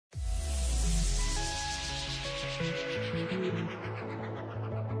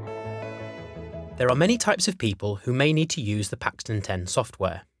There are many types of people who may need to use the Paxton10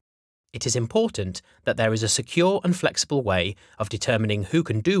 software. It is important that there is a secure and flexible way of determining who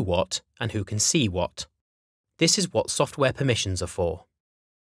can do what and who can see what. This is what software permissions are for.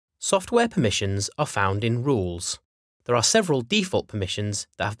 Software permissions are found in rules. There are several default permissions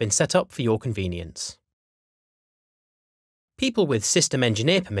that have been set up for your convenience. People with system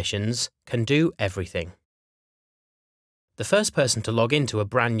engineer permissions can do everything. The first person to log into a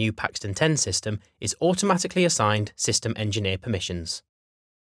brand new Paxton10 system is automatically assigned system engineer permissions.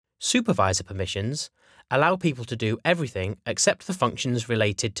 Supervisor permissions allow people to do everything except the functions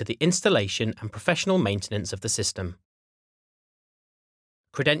related to the installation and professional maintenance of the system.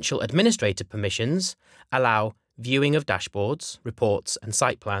 Credential administrator permissions allow viewing of dashboards, reports and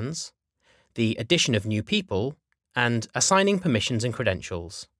site plans, the addition of new people, and assigning permissions and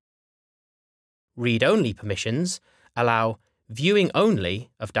credentials. Read-only permissions allow viewing only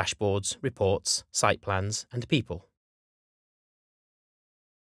of dashboards, reports, site plans, and people.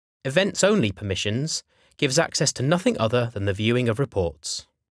 Events-only permissions gives access to nothing other than the viewing of reports.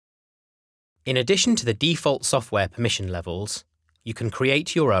 In addition to the default software permission levels, you can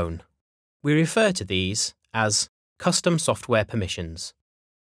create your own. We refer to these as custom software permissions.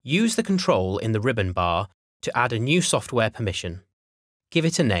 Use the control in the ribbon bar to add a new software permission. Give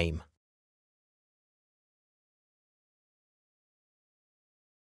it a name.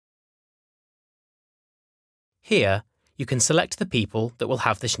 Here, you can select the people that will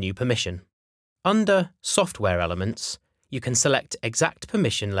have this new permission. Under Software Elements, you can select exact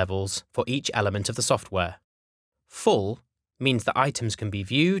permission levels for each element of the software. Full means that items can be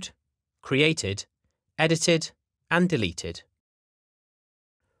viewed, created, edited, and deleted.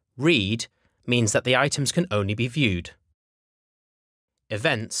 Read means that the items can only be viewed.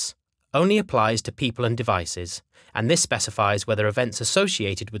 Events only applies to people and devices, and this specifies whether events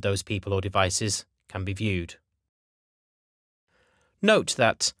associated with those people or devices can be viewed. Note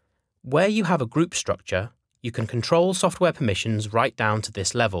that where you have a group structure, you can control software permissions right down to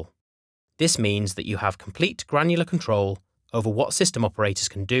this level. This means that you have complete granular control over what system operators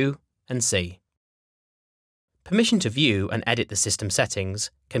can do and see. Permission to view and edit the system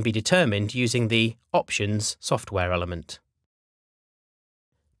settings can be determined using the Options software element.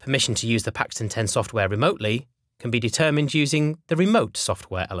 Permission to use the Paxton10 software remotely can be determined using the Remote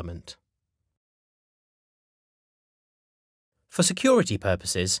software element. For security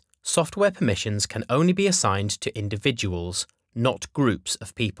purposes, software permissions can only be assigned to individuals, not groups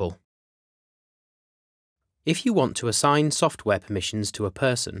of people. If you want to assign software permissions to a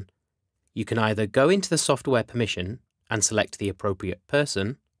person, you can either go into the software permission and select the appropriate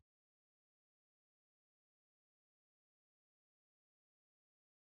person,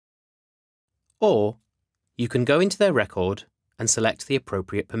 or you can go into their record and select the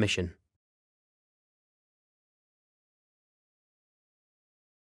appropriate permission.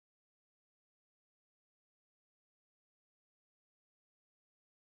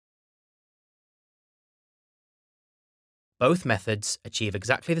 Both methods achieve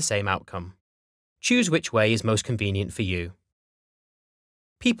exactly the same outcome. Choose which way is most convenient for you.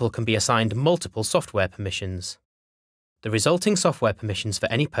 People can be assigned multiple software permissions. The resulting software permissions for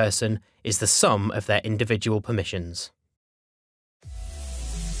any person is the sum of their individual permissions.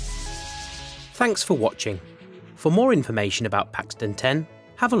 Thanks for watching. For more information about Paxton10,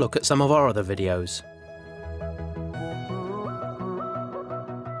 have a look at some of our other videos.